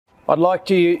I'd like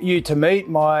you to meet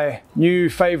my new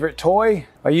favorite toy.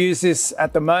 I use this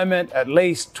at the moment at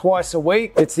least twice a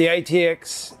week. It's the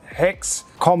ATX Hex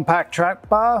Compact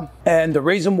Bar. And the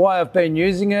reason why I've been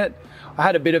using it, I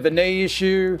had a bit of a knee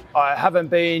issue. I haven't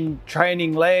been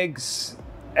training legs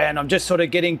and I'm just sort of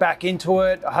getting back into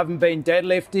it. I haven't been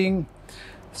deadlifting.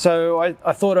 So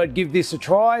I thought I'd give this a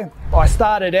try. I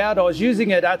started out, I was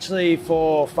using it actually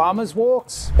for farmers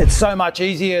walks. It's so much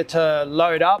easier to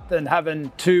load up than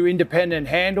having two independent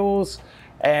handles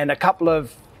and a couple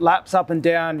of laps up and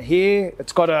down here.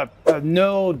 It's got a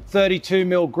knurled 32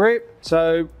 mil grip.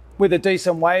 So with a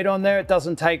decent weight on there, it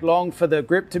doesn't take long for the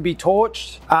grip to be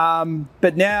torched.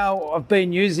 But now I've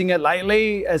been using it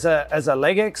lately as a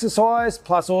leg exercise,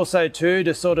 plus also too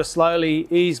to sort of slowly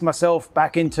ease myself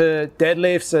back into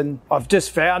deadlifts. And I've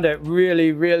just found it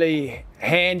really, really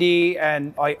handy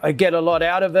and I get a lot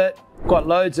out of it. Got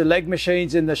loads of leg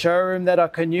machines in the showroom that I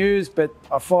can use, but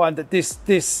I find that this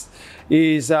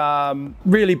is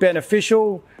really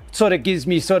beneficial. Sort of gives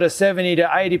me sort of 70 to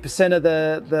 80% of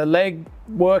the leg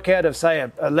workout of say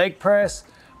a leg press,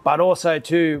 but also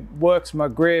too works my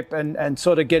grip and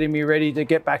sort of getting me ready to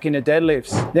get back into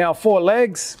deadlifts. Now for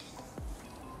legs,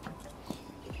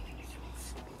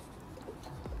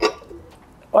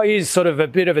 I use sort of a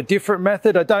bit of a different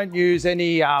method. I don't use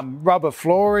any rubber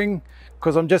flooring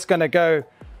because I'm just going to go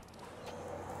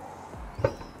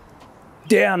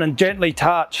down and gently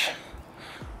touch.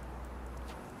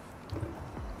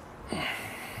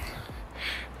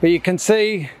 But you can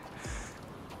see,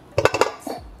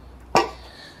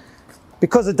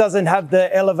 because it doesn't have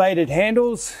the elevated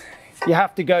handles, you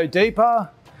have to go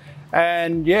deeper.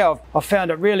 And yeah, I've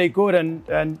found it really good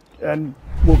and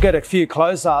we'll get a few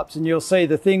close-ups and you'll see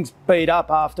the thing's beat up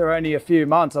after only a few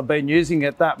months. I've been using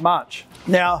it that much.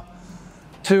 Now,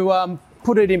 to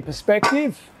put it in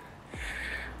perspective,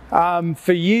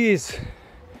 for years,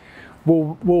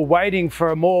 we're waiting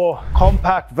for a more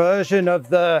compact version of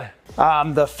the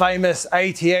famous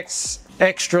ATX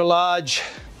extra large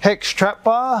hex trap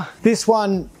bar. This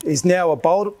one is now a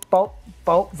bolt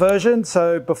version.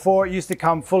 So before it used to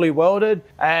come fully welded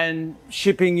and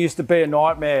shipping used to be a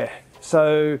nightmare.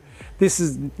 So this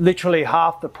is literally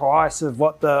half the price of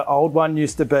what the old one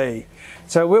used to be.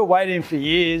 So we're waiting for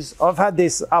years. I've had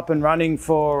this up and running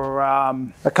for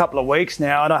a couple of weeks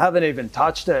now and I haven't even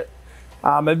touched it.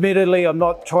 Admittedly, I'm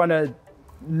not trying to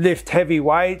lift heavy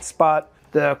weights, but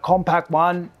the compact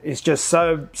one is just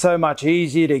so much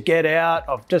easier to get out.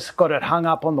 I've just got it hung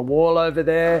up on the wall over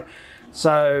there.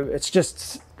 So it's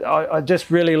just, I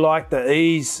just really like the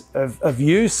ease of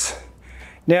use.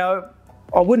 Now,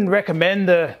 I wouldn't recommend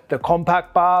the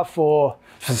compact bar for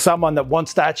someone that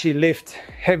wants to actually lift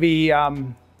heavy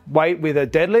weight with a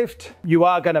deadlift. You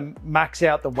are going to max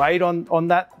out the weight on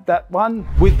that one.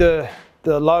 With the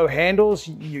low handles,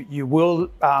 you will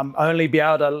only be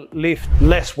able to lift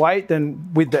less weight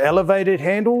than with the elevated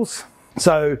handles.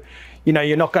 So, you know,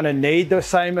 you're not going to need the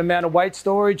same amount of weight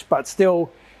storage, but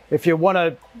still, if you want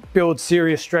to build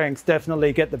serious strength,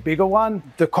 definitely get the bigger one.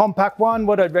 The compact one,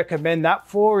 what I'd recommend that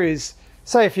for is,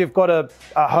 say if you've got a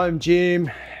home gym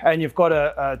and you've got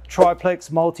a triplex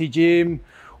multi-gym,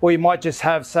 or you might just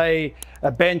have, say,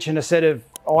 a bench and a set of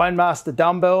Ironmaster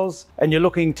dumbbells and you're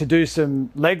looking to do some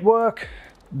leg work,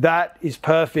 that is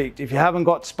perfect. If you haven't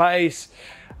got space,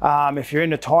 if you're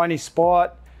in a tiny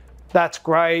spot, that's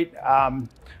great.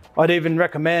 I'd even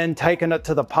recommend taking it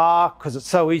to the park because it's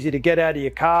so easy to get out of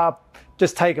your car.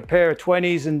 Just take a pair of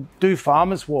 20s and do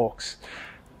farmers walks.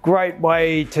 Great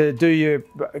way to do your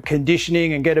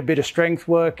conditioning and get a bit of strength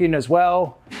work in as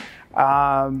well.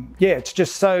 Yeah, it's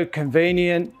just so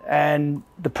convenient and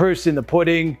the proof's in the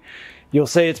pudding. You'll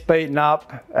see it's beaten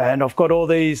up and I've got all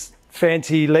these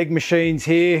fancy leg machines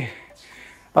here.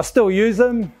 I still use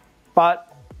them,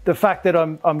 but the fact that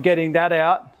I'm getting that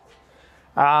out,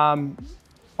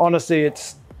 honestly,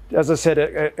 it's, as I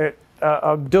said,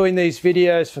 I'm doing these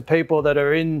videos for people that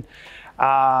are in,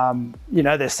 you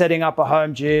know, they're setting up a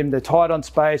home gym, they're tight on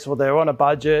space or they're on a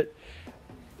budget.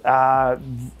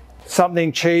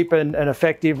 Something cheap and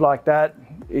effective like that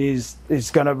is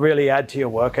going to really add to your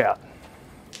workout.